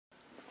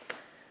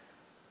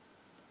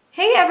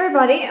Hey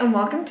everybody, and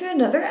welcome to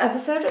another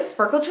episode of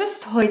Sparkle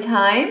Twist Toy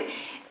Time.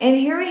 And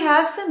here we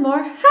have some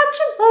more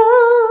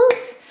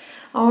Hatchimals.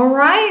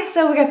 Alright,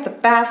 so we got the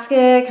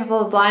basket, a couple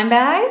of blind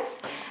bags,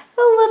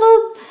 the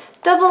little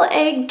double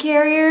egg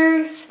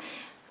carriers,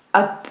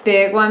 a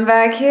big one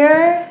back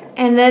here,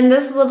 and then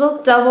this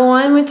little double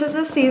one, which is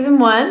a season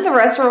 1. The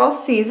rest are all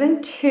season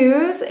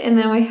 2s, and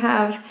then we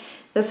have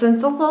this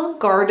one's the little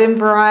garden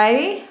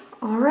variety.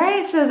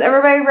 Alright, so is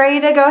everybody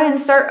ready to go ahead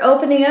and start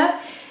opening up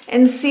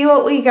and see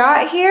what we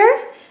got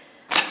here?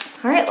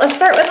 All right, let's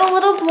start with a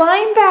little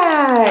blind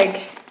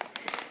bag.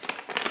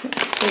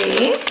 Let's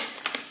see.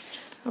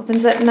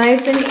 Opens up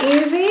nice and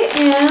easy,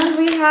 and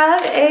we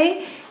have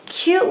a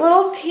cute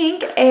little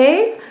pink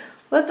egg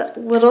with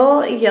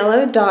little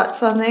yellow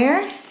dots on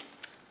there.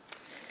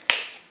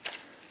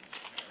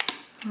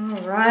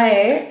 All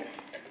right.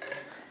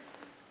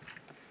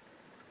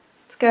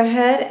 Let's go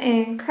ahead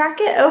and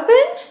crack it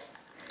open.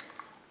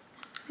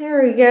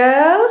 There we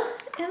go.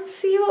 And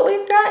see what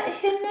we've got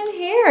hidden in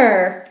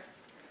here.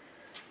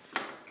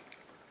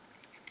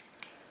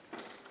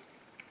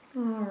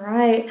 All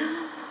right.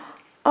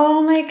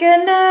 Oh my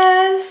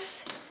goodness.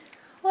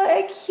 What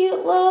a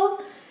cute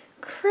little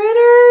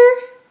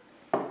critter.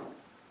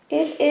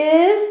 It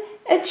is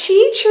a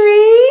chi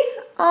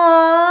tree.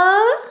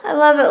 Aww. I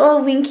love it.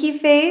 Little winky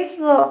face,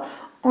 little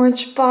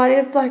orange body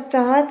with black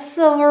dots,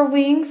 silver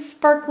wings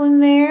sparkling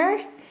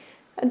there.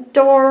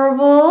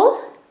 Adorable.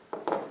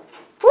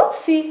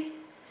 Whoopsie.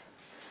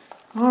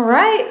 All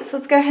right, so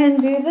let's go ahead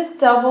and do the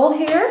double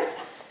here.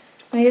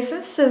 I'm gonna get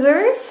some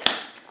scissors.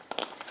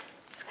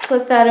 Just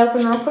clip that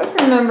open real quick.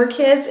 Remember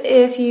kids,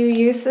 if you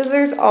use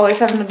scissors, always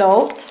have an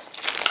adult.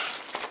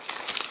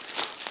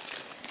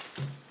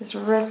 Just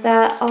rip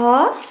that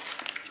off.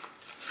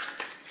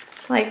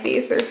 Like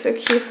these, they're so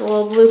cute, the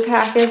little blue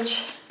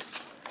package.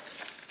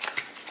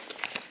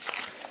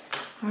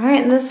 All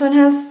right, and this one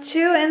has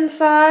 2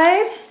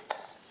 inside.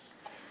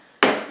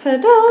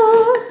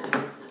 Ta-da!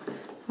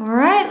 All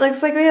right,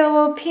 looks like we have a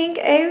little pink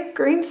egg with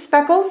green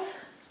speckles.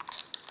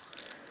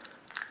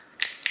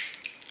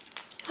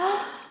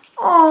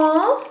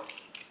 Aww.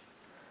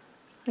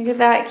 Look at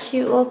that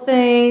cute little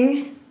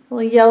thing.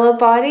 Little yellow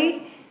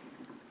body,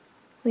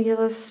 little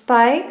yellow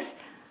spikes,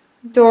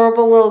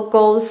 adorable little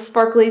gold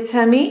sparkly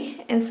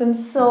tummy, and some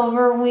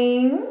silver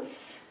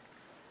wings.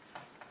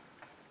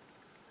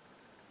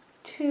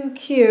 Too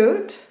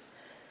cute.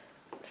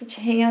 Let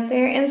you hang out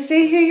there and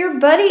see who your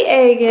buddy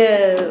egg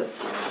is.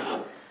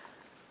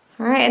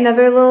 All right,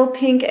 another little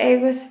pink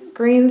egg with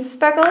green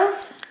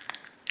speckles.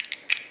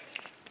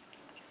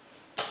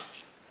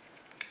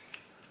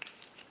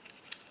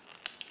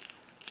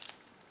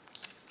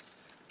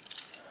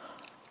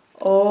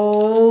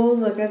 Oh,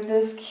 look at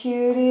this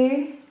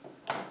cutie.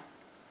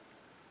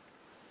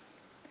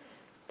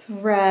 It's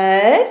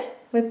red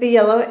with the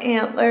yellow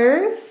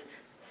antlers,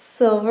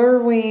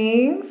 silver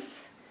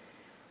wings.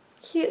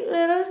 Cute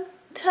little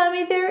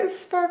tummy there, it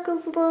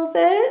sparkles a little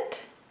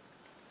bit.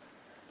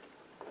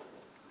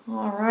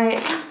 All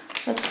right,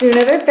 let's do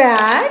another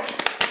bag.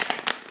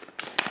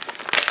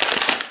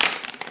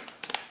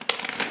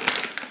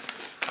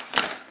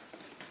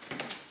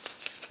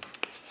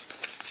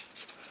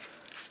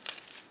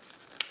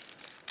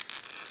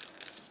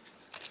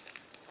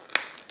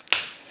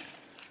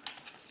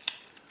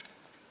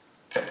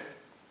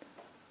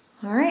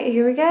 All right,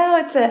 here we go.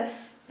 It's a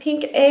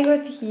pink egg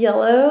with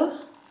yellow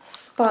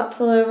spots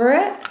all over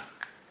it.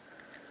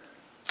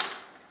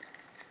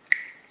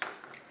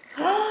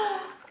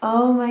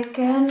 Oh my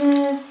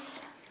goodness.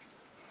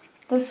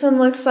 This one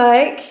looks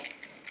like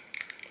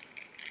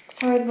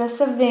for the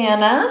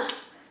savannah.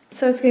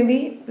 So it's going to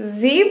be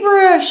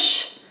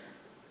ZBrush.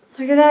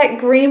 Look at that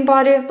green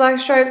body with black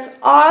stripes.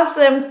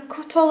 Awesome.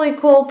 Totally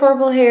cool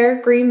purple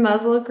hair, green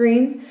muzzle,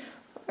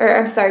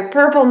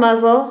 purple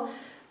muzzle,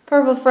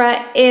 purple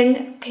front,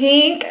 and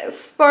pink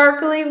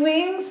sparkly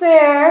wings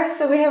there.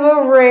 So we have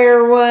a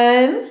rare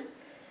one.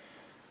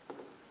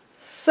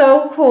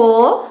 So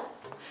cool.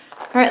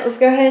 All right, let's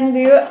go ahead and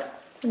do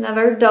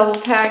another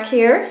double pack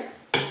here.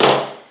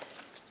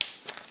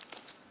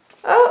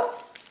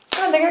 Oh,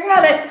 I think I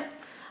got it.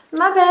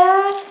 My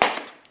bad.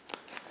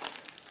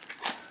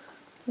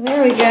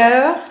 There we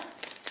go.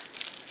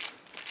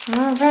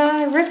 All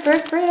right, rip,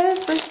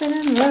 ripping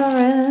and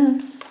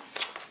roaring.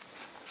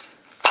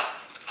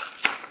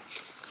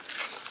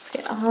 Let's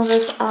get all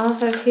this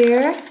off of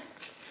here.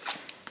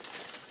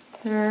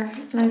 Our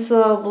nice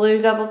little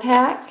blue double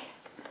pack.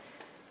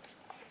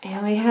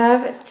 And we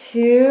have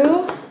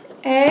 2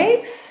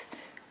 eggs.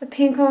 The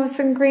pink one with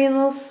some green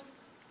little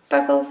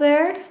speckles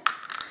there.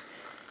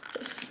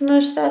 Just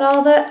smush that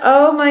all the,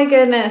 oh my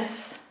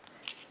goodness.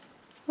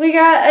 We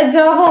got a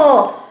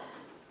double.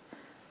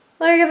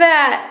 Look at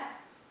that.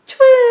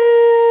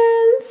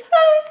 Twins.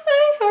 Hi,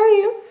 how are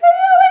you?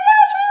 Oh my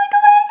gosh, we look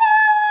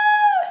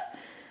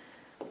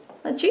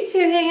alike. Let you 2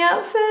 hang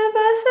out side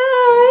by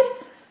side.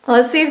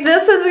 Let's see if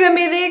this one's gonna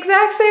be the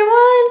exact same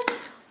one.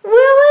 Will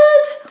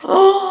it?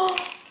 Oh.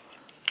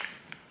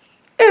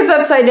 It's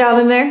upside down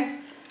in there.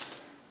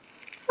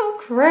 So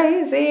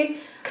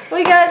crazy.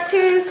 We got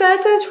 2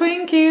 sets of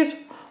Twinkies.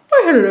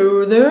 Why,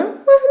 hello there.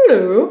 Why,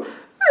 hello.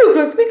 You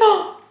look like me.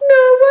 Oh,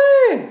 no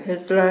way.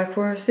 It's like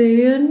we're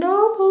seeing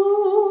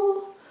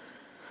double.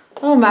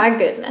 Oh my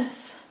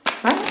goodness.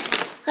 All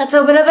right, let's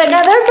open up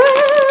another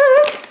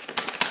bag.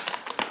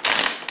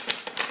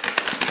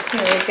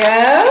 Here we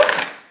go.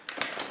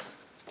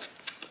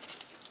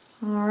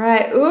 All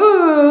right,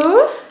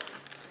 ooh.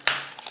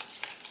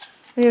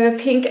 We have a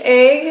pink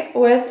egg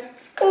with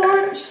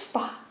orange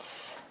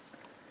spots.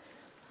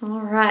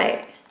 All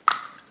right.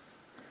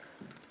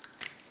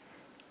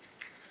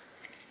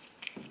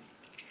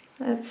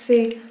 Let's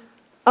see.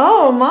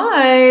 Oh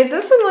my,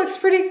 this one looks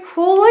pretty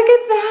cool. Look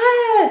at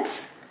that.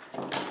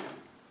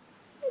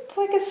 It's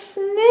like a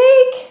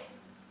snake.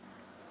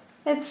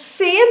 It's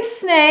sand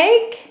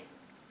snake.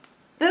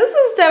 This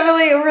is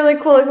definitely a really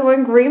cool looking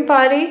one. Green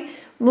body,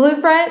 blue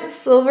front,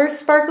 silver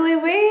sparkly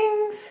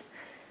wings.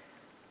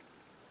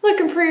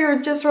 Looking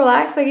pretty just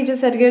relaxed, like he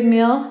just had a good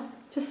meal.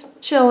 Just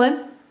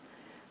chilling.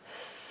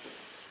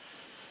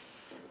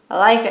 I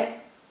like it.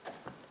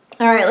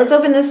 All right, let's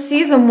open this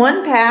season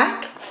 1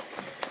 pack.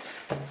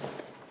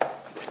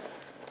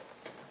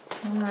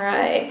 All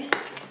right.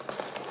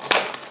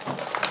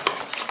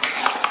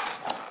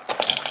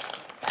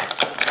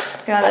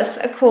 Got us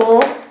a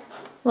cool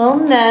little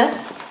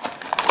nest.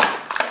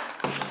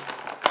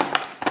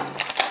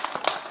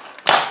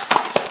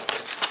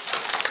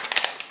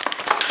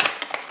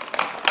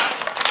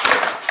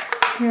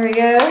 Here we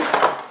go.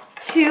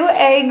 2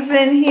 eggs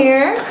in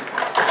here.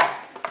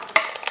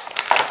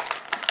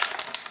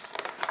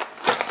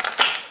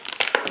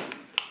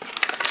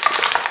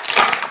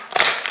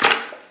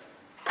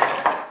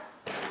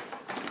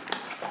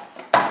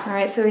 All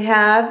right, so we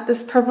have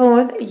this purple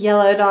one with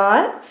yellow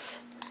dots.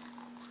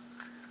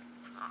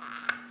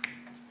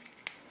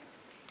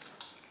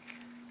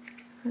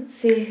 Let's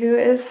see who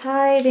is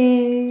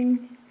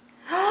hiding.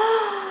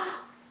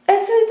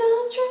 It's a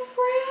little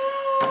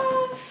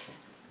giraffe.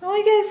 Oh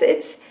my goodness,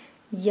 it's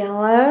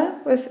yellow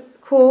with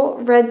cool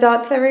red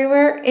dots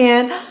everywhere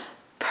and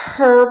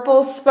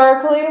purple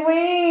sparkly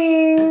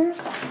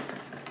wings.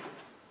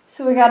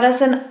 So we got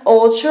us an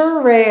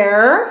ultra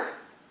rare.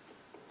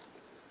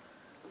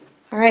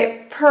 All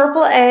right,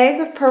 purple egg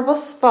with purple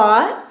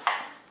spots.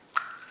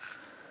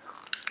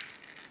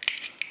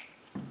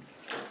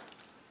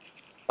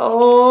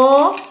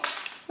 Oh,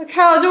 look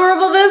how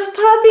adorable this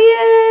puppy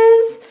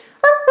is.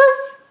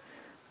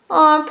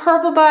 Oh,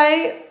 purple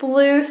bite,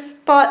 blue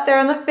spot there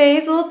on the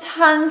face, a little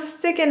tongue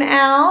sticking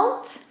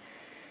out.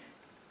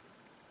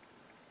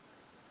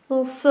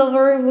 Little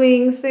silver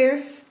wings there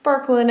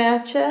sparkling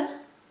at you.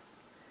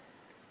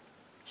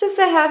 Just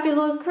a happy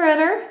little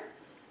critter.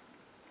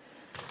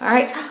 All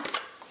right,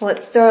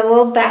 let's do our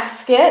little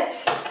basket.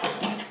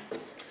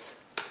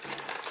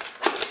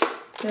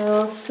 Do a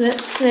little snip,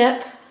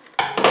 snip.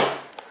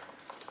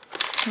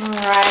 All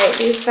right,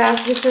 these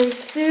baskets are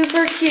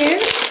super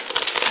cute.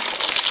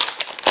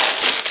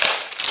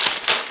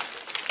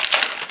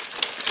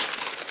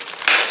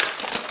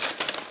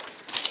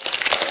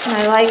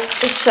 I like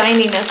the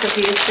shininess of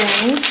these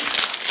things.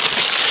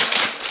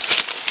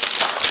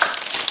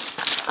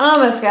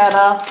 Almost got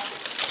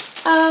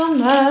off.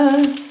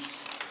 Almost.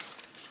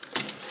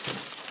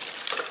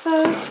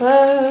 So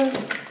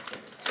close.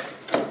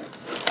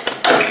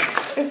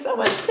 There's so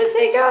much to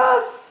take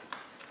off.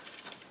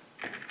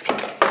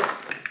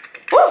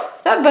 Woo!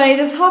 That bunny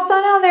just hopped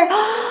on out there.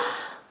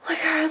 Look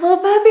at our little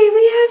puppy.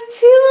 We have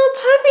 2 little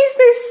puppies.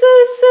 They're so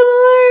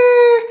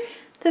similar.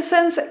 This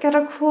one's got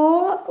a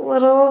cool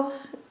little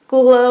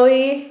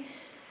glowy,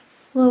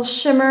 little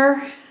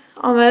shimmer,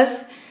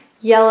 almost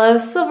yellow,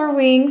 silver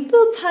wings,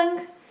 little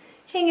tongue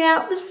hanging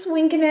out, just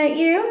winking at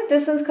you.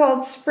 This one's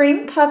called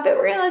Spring Puppet.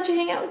 We're gonna let you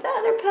hang out with the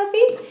other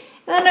puppy.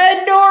 And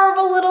an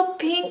adorable little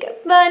pink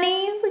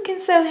bunny,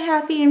 looking so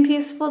happy and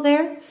peaceful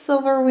there.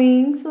 Silver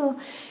wings, little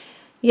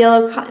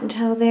yellow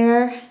cottontail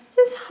there,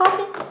 just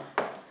hopping.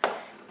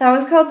 That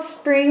one's called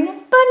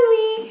Spring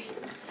Bunny.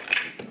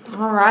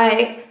 All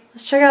right,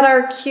 let's check out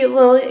our cute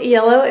little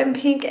yellow and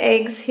pink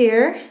eggs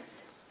here.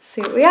 See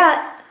what we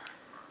got.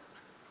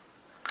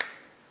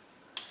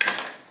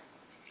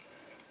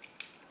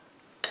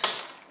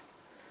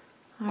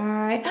 All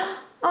right.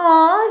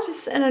 Aw,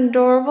 just an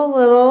adorable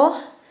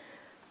little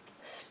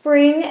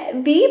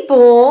spring bee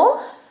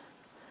bowl.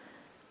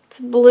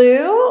 It's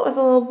blue with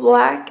a little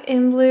black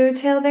and blue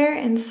tail there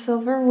and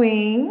silver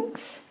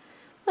wings.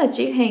 Let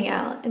you hang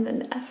out in the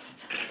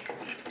nest.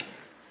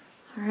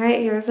 All right,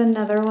 here's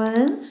another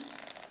one.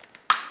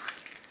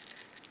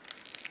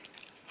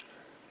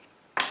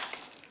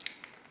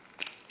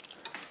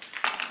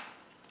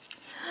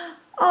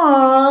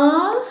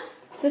 Aww,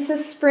 this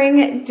is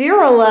Spring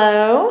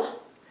Duralo.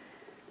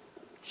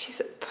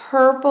 She's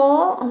purple,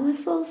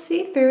 almost a little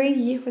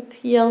see-through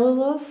with yellow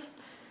little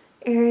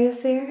areas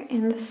there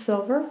and the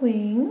silver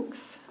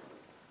wings.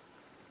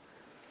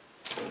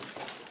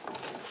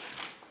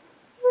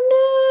 Oh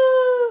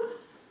no,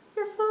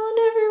 you're falling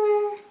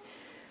everywhere.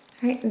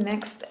 All right,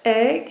 next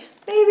egg,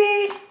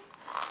 baby.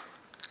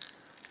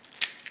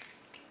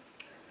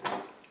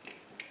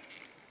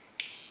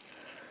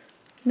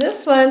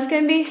 This one's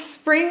gonna be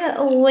spring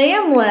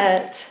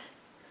lamlet.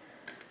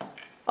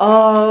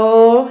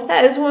 Oh,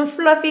 that is one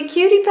fluffy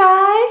cutie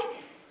pie.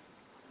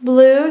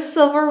 Blue,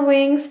 silver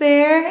wings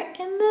there,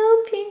 and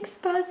little pink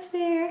spots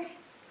there.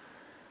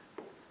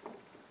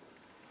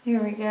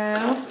 Here we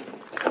go.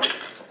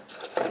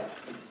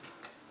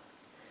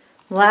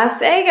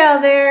 Last egg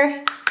out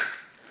there.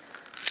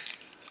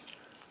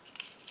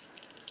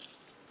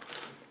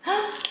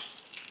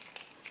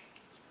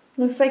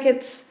 Looks like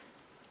it's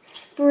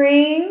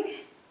spring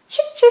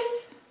chick.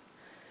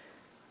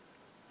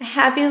 A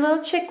happy little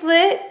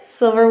chicklet,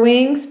 silver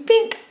wings,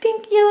 pink,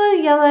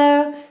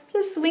 yellow.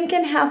 Just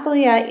winking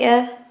happily at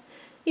you.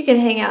 You can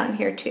hang out in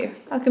here too.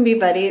 Y'all can be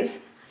buddies.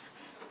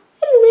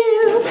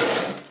 Hello.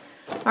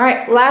 All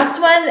right,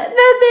 last one,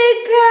 the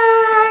big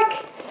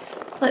pack.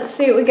 Let's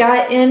see what we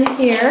got in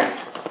here.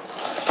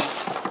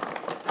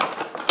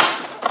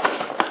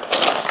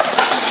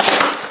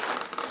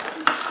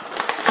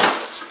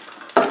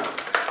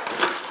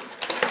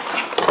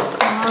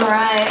 All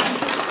right.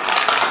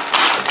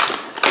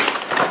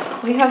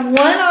 We have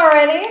one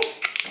already.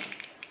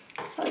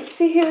 Let's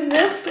see who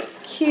this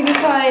cutie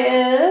pie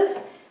is.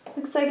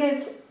 Looks like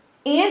it's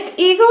Ant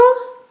Eagle.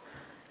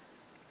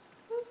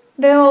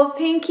 The old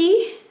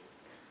pinky.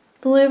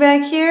 Blue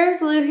back here,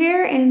 blue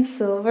here, and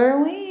silver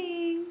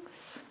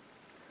wings.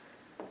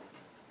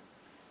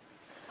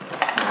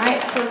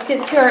 Alright, so let's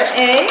get to our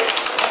eggs.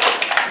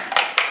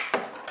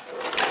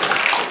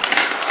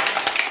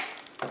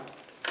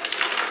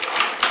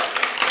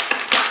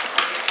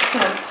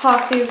 Gonna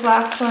pop these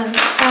last ones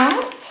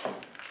out.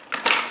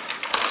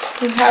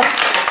 We have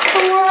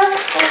 4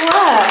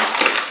 left.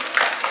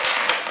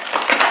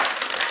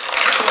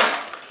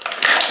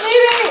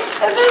 Maybe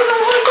if this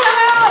doesn't come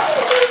out,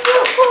 this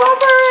will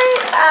cooperate.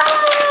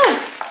 Ah!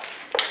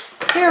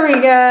 Here we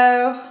go.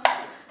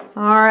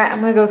 All right, I'm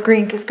gonna go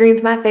green because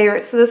green's my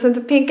favorite. So this one's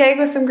a pink egg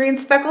with some green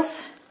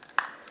speckles.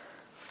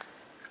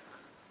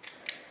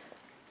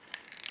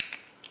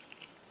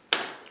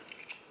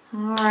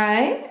 All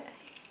right.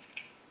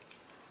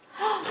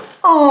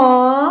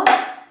 Aww.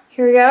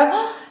 Here we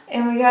go.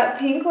 And we got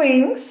pink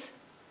wings.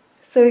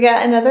 So we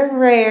got another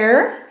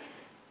rare.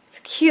 It's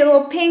cute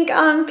little pink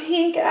on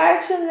pink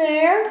action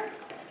there.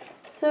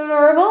 So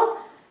adorable.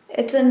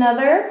 It's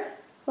another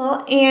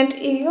little ant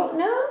eagle.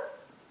 No.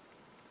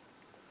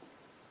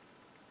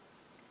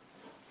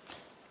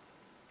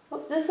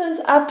 Oh, this one's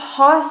a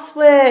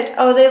pawsweet.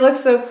 Oh, they look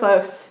so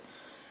close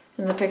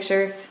in the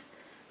pictures.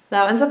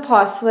 That one's a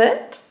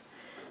pawsweet.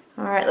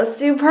 All right, let's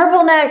do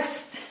purple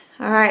next.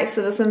 All right,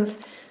 so this one's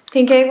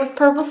pink egg with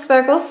purple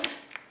speckles.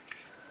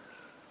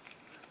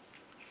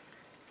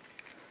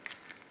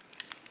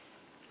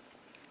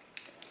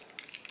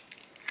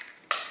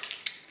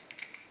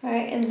 All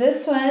right, and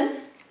this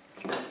one,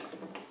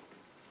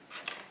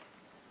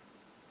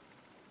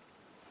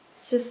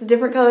 it's just a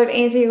different colored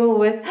ant eagle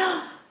with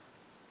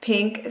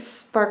pink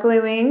sparkly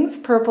wings,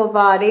 purple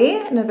body,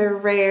 another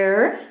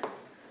rare.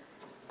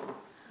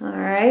 All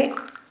right,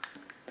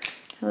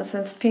 this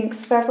one's pink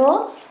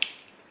speckles.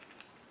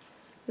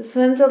 This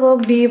one's a little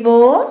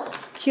beeble,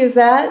 cute as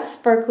that,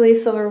 sparkly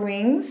silver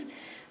wings,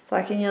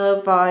 black and yellow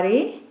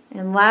body.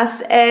 And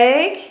last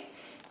egg, here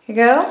you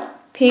go,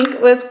 pink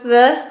with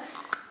the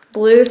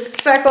blue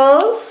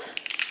speckles.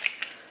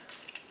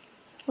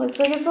 Looks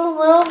like it's a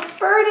little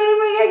birdie.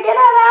 We gotta get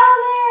it out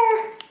of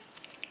there.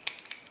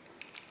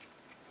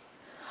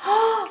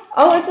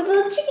 Oh, it's a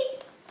little chickie.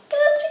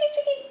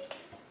 Chickie.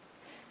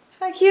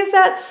 How cute is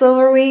that?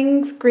 Silver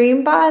wings,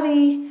 green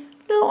body,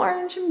 little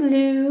orange and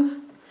blue.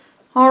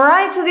 All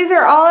right, so these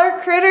are all our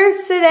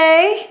critters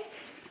today.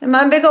 And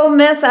my big old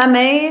mess I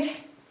made.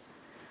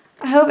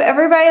 I hope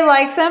everybody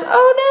likes them.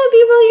 Oh no,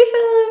 people, you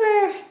fell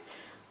over.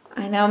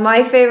 I know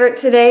my favorite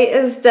today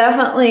is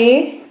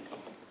definitely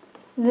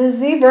the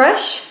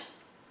ZBrush.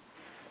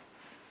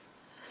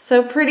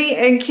 So pretty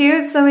and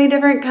cute, so many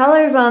different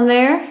colors on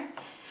there.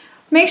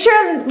 Make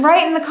sure and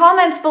write in the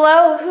comments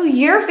below who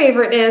your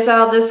favorite is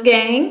out of this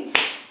gang.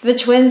 The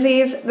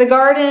twinsies, the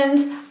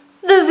gardens,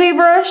 the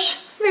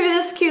ZBrush, maybe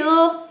this cute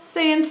little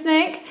sand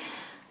snake.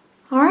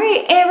 All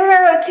right, and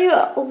remember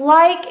to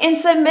like and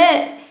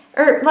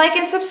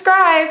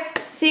subscribe.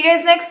 See you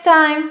guys next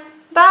time.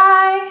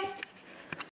 Bye.